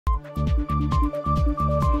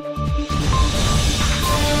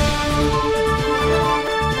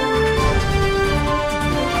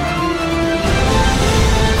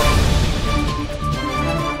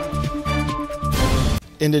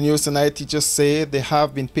In the news tonight, teachers say they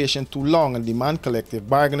have been patient too long and demand collective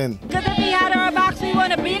bargaining. Because if we had our backs, we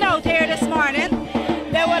wouldn't have been out here this morning.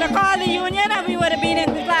 They would have called the union and we would have been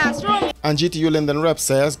in the classroom. And GTU Linden Rep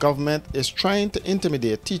says government is trying to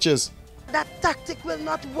intimidate teachers. That tactic will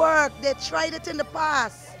not work. They tried it in the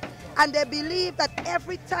past. And they believe that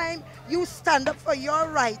every time you stand up for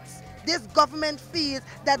your rights, this government feels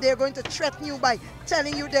that they're going to threaten you by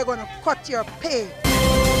telling you they're going to cut your pay.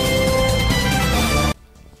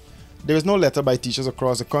 There is no letter by teachers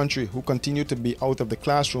across the country who continue to be out of the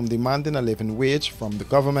classroom demanding a living wage from the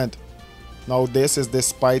government. Now this is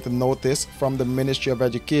despite a notice from the Ministry of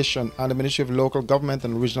Education and the Ministry of Local Government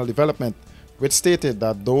and Regional Development, which stated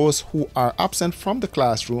that those who are absent from the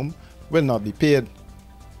classroom will not be paid.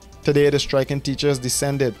 Today the striking teachers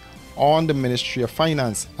descended on the Ministry of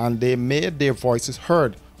Finance and they made their voices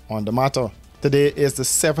heard on the matter. Today is the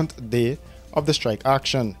 7th day of the strike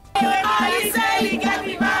action.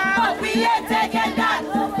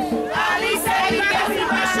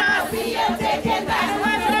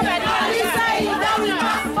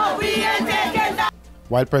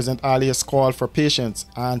 While President Ali has called for patience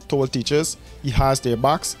and told teachers he has their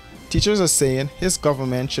backs, teachers are saying his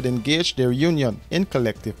government should engage their union in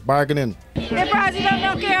collective bargaining. The president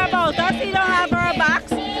don't care about us, he don't have our backs.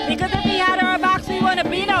 Because if he had our backs, we wouldn't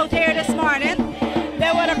have been out here this morning.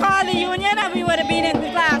 They would have called the union and we would have been in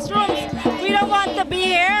the classrooms. We don't want to be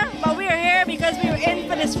here, but we're here because we're in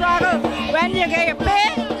for the struggle. When you get your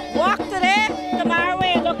pay, walk today, tomorrow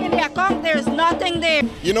when you look in the account, there's nothing there.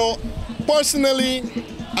 You know, personally,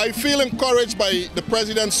 I feel encouraged by the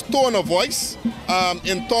president's tone of voice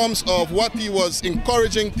in terms of what he was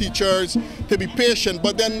encouraging teachers to be patient,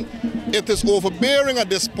 but then it is overbearing at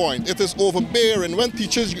this point. It is overbearing. When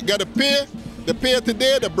teachers get a pay, the pay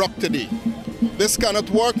today, the broke today. This cannot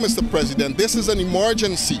work, Mr. President. This is an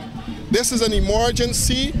emergency. This is an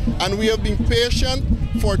emergency, and we have been patient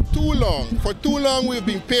for too long. For too long we've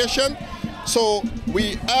been patient. So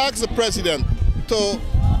we ask the president to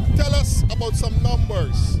tell us about some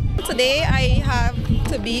numbers. Today I have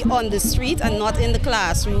to be on the street and not in the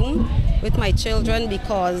classroom with my children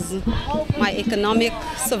because my economic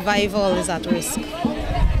survival is at risk.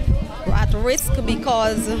 We're at risk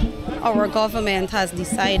because our government has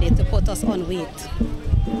decided to put us on wait.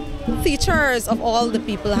 Teachers of all the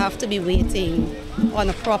people have to be waiting on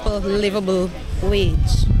a proper livable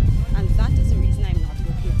wage. And that is the reason I'm not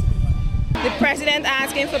working. The president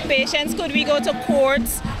asking for patience. Could we go to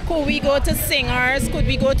courts? Could we go to singers? Could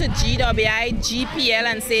we go to GWI, GPL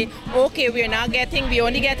and say, okay, we're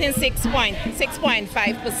only getting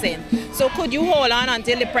 6.5%. So could you hold on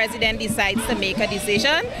until the president decides to make a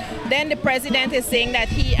decision? Then the president is saying that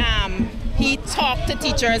he talked to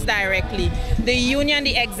teachers directly. The union,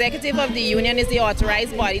 the executive of the union is the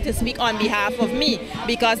authorized body to speak on behalf of me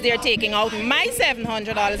because they're taking out my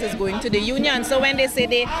 $700 is going to the union. So when they say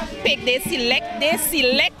they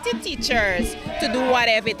selected teachers to do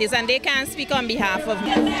whatever it is and they can't speak on behalf of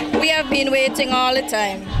me. We have been waiting all the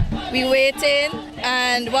time. We waiting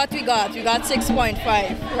and what we got? We got 6.5,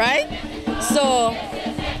 right? So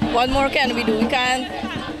what more can we do? We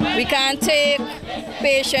can't take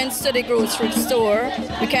patients to the grocery store.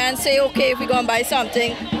 We can't say, okay, if we're going to buy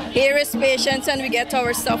something, here is patience and we get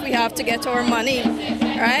our stuff, we have to get our money,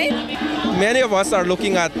 right? Many of us are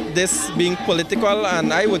looking at this being political,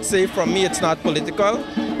 and I would say from me it's not political.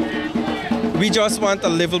 We just want a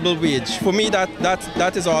livable wage. For me,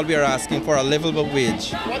 that is all we are asking for, a livable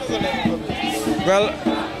wage. What is a livable wage? Well,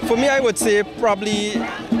 for me I would say probably,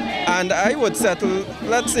 and I would settle,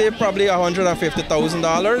 let's say probably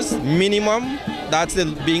 $150,000 minimum. That's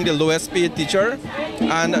being the lowest paid teacher,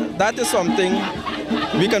 and that is something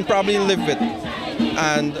we can probably live with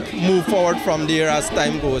and move forward from there as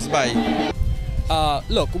time goes by.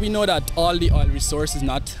 Look, we know that all the oil resource is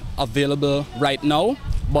not available right now,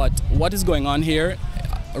 but what is going on here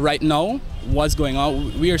right now, what's going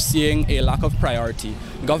on, we are seeing a lack of priority.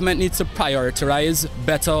 Government needs to prioritize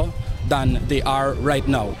better than they are right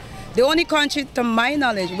now. The only country, to my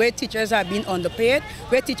knowledge, where teachers are being underpaid,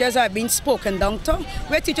 where teachers are being spoken down to,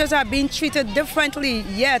 where teachers are being treated differently,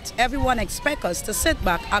 yet everyone expects us to sit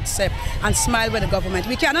back, accept, and smile with the government.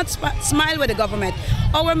 We cannot smile with the government.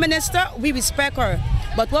 Our minister, we respect her,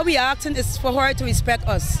 but what we are asking is for her to respect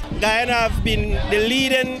us. Guyana have been the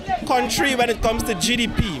leading country when it comes to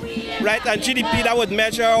GDP. right? And GDP, that would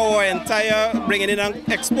measure our entire bringing in and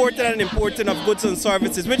exporting and importing of goods and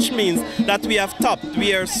services, which means that we have topped,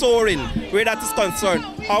 we are soaring where that is concerned.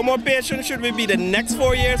 How more patient should we be the next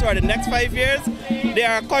 4 years or the next 5 years? There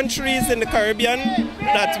are countries in the Caribbean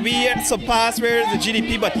that we surpass where the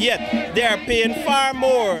GDP, but yet they are paying far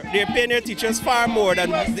more. They're paying their teachers far more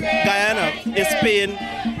than Guyana is paying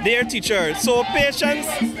their teachers. So patience,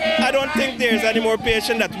 I don't think there's any more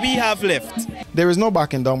patience that we have left. There is no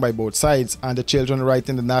backing down by both sides, and the children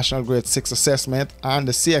writing the National Grade 6 Assessment and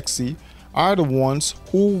the CXC are the ones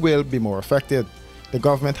who will be more affected. The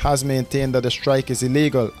government has maintained that the strike is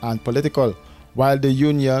illegal and political, while the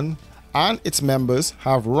union and its members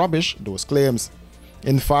have rubbished those claims.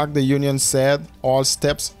 In fact, the union said all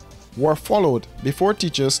steps were followed before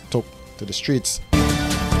teachers took to the streets.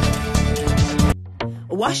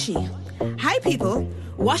 Washi. Hi people.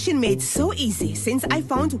 Washing made so easy since I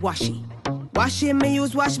found Washi. Washing me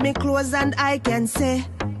use wash me clothes and I can say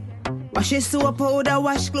Washi soap powder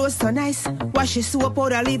wash clothes so nice. Washi soap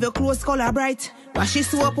powder leave your clothes color bright. Washi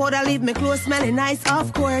soap powder leave me clothes smelling nice,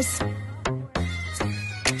 of course.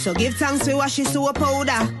 So give thanks to Washi soap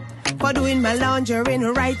powder for doing my laundry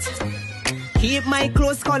right. Keep my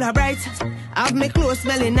clothes color bright. Have my clothes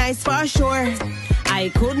smelling nice for sure.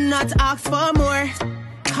 I could not ask for more.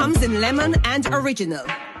 Comes in lemon and original.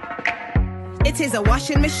 It is a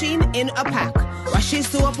washing machine in a pack. Washi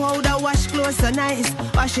soap powder wash clothes so nice.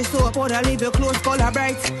 Washi soap powder leave your clothes color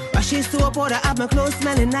bright. Washi soap powder have my clothes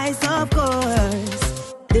smelling nice, of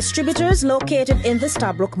course. Distributors located in the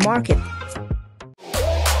Stabrook Market.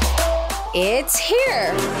 It's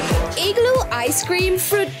here! Igloo Ice Cream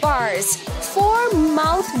Fruit Bars. 4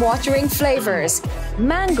 mouth-watering flavors.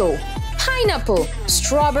 Mango, pineapple,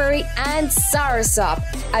 strawberry, and soursop.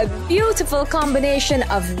 A beautiful combination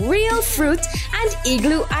of real fruit and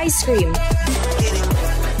igloo ice cream.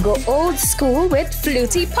 Go old school with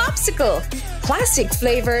Fluty Popsicle. Classic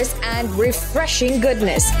flavors and refreshing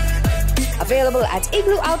goodness. Available at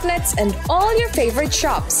Igloo outlets and all your favorite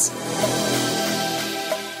shops.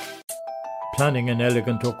 Planning an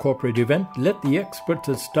elegant or corporate event? Let the experts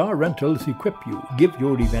at Star Rentals equip you. Give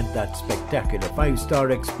your event that spectacular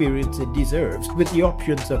 5-star experience it deserves with the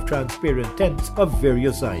options of transparent tents of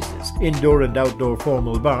various sizes, indoor and outdoor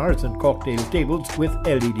formal bars and cocktail tables with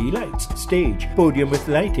LED lights, stage, podium with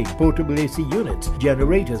lighting, portable AC units,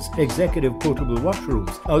 generators, executive portable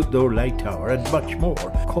washrooms, outdoor light tower, and much more.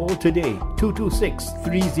 Call today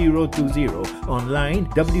 226-3020. Online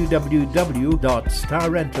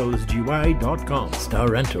www.starrentalsgy.com.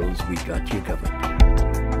 Star Rentals, we got you covered.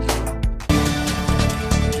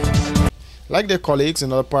 Like their colleagues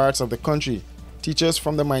in other parts of the country, teachers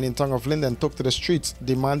from the mining town of Linden took to the streets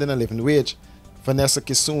demanding a living wage. Vanessa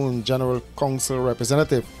Kisoon, General Council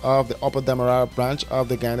representative of the Upper Demerara branch of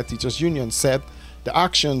the Guyana Teachers Union, said the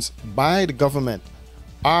actions by the government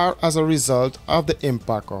are as a result of the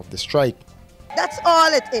impact of the strike. That's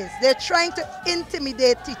all it is. They're trying to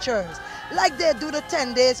intimidate teachers like they do the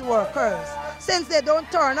 10 days workers. Since they don't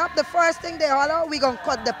turn up, the first thing they holler, we're going to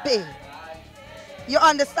cut the pay. You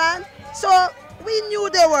understand? So we knew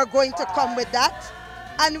they were going to come with that,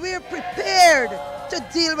 and we're prepared to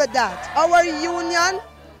deal with that. Our union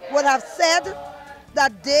would have said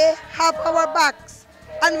that they have our backs,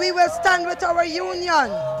 and we will stand with our union.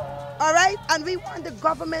 All right? And we want the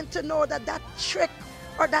government to know that that trick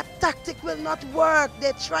or that tactic will not work.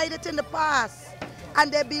 They tried it in the past. And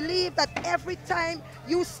they believe that every time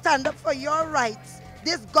you stand up for your rights,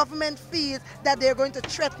 this government feels that they're going to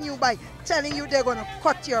threaten you by telling you they're going to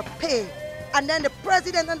cut your pay. And then the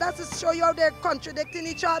president, and that's to show you how they're contradicting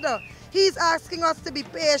each other. He's asking us to be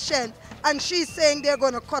patient, and she's saying they're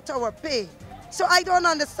going to cut our pay. So I don't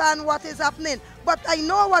understand what is happening. But I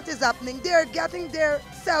know what is happening. They're getting their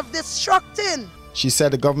self-destructing. She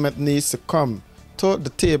said the government needs to come to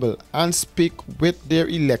the table and speak with their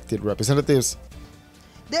elected representatives.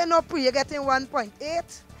 They know you're getting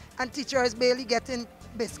 1.8 and teachers barely getting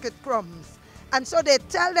biscuit crumbs. And so they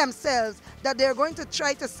tell themselves that they're going to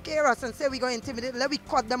try to scare us and say we're going to intimidate, let we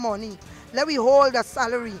cut the money, let we hold the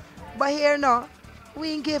salary. But here now,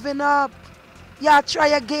 we ain't giving up. Y'all try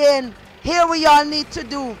again. Here we all need to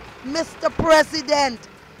do. Mr. President,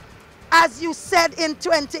 as you said in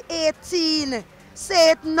 2018,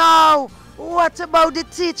 say it now. What about the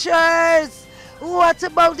teachers? What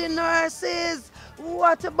about the nurses?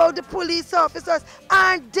 What about the police officers?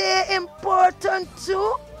 Aren't they important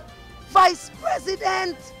too? Vice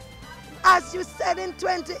President, as you said in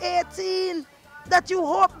 2018, that you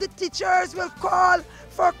hope the teachers will call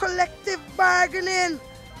for collective bargaining.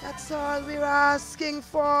 That's all we're asking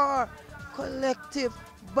for, collective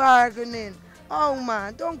bargaining. Oh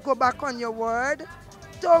man, don't go back on your word.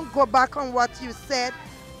 Don't go back on what you said.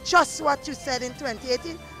 Just what you said in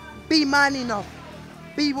 2018. Be man enough.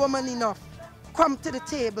 Be woman enough. Come to the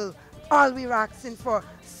table. All we're asking for,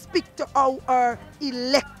 speak to our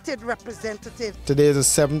elected representative. Today is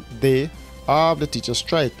the 7th day of the teacher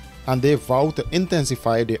strike, and they vow to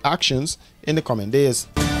intensify their actions in the coming days.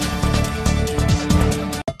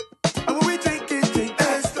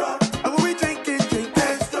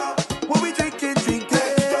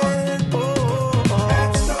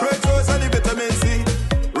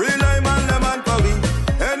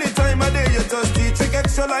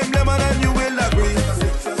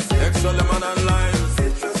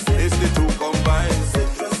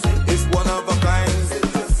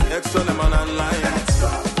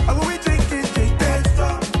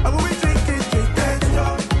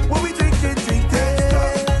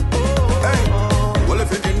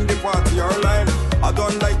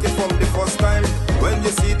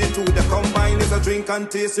 Drink and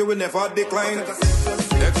taste, you will never decline.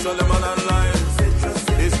 Extra lemon and lime,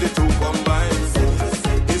 it's the two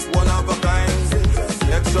combined. It's one of a kind.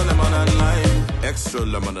 Extra lemon and lime, extra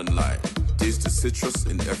lemon and lime. Taste the citrus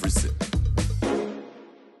in every sip.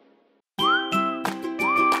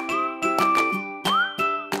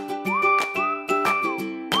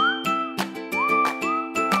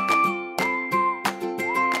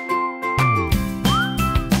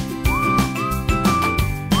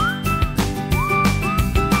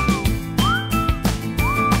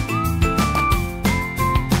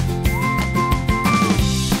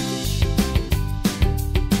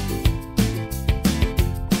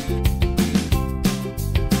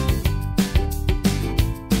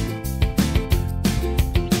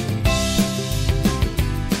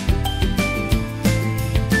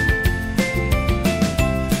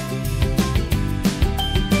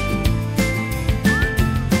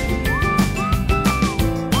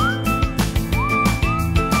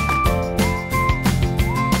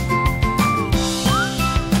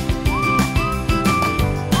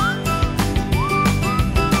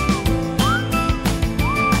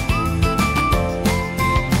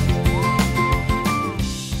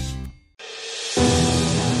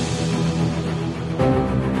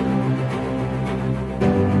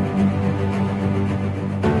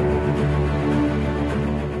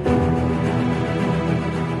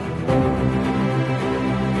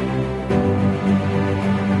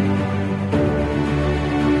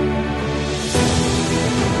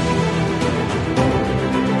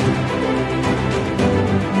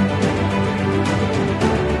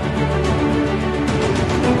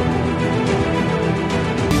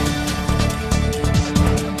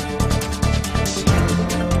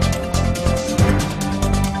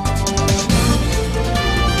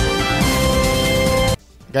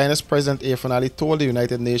 Guyana's President Afanali told the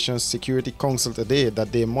United Nations Security Council today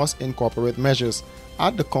that they must incorporate measures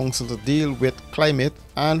at the Council to deal with climate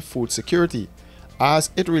and food security as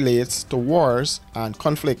it relates to wars and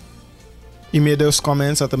conflict. He made those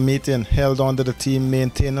comments at a meeting held under the theme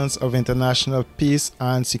Maintenance of International Peace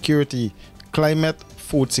and Security, Climate,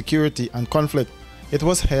 Food Security and Conflict. It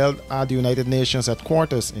was held at the United Nations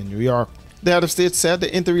headquarters in New York. The head of state said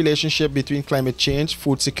the interrelationship between climate change,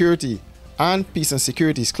 food security, and peace and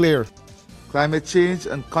security is clear. Climate change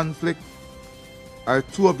and conflict are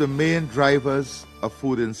two of the main drivers of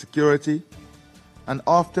food insecurity and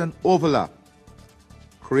often overlap,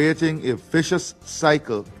 creating a vicious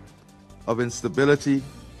cycle of instability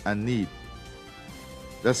and need.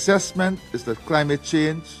 The assessment is that climate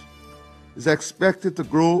change is expected to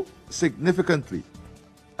grow significantly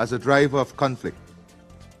as a driver of conflict.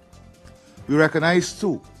 We recognize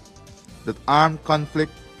too that armed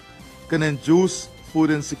conflict can induce food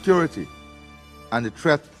insecurity and the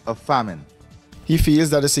threat of famine. He feels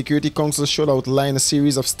that the Security Council should outline a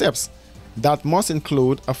series of steps that must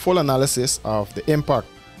include a full analysis of the impact.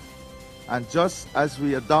 And just as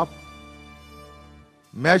we adopt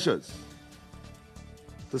measures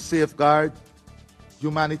to safeguard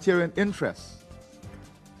humanitarian interests,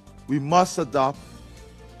 we must adopt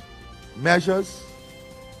measures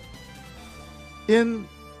in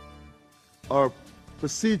our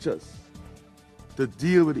procedures to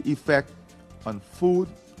deal with the effect on food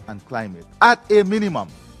and climate. At a minimum,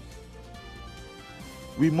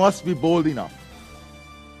 we must be bold enough.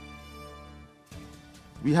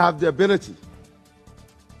 We have the ability.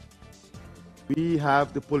 We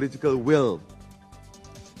have the political will.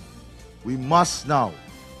 We must now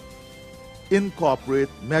incorporate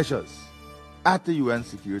measures at the UN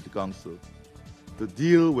Security Council to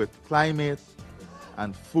deal with climate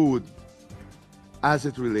and food as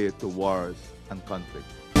it relates to wars and conflict.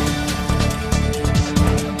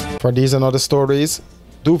 For these and other stories,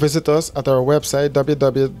 do visit us at our website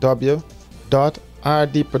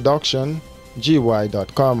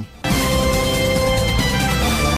www.rdproductiongy.com.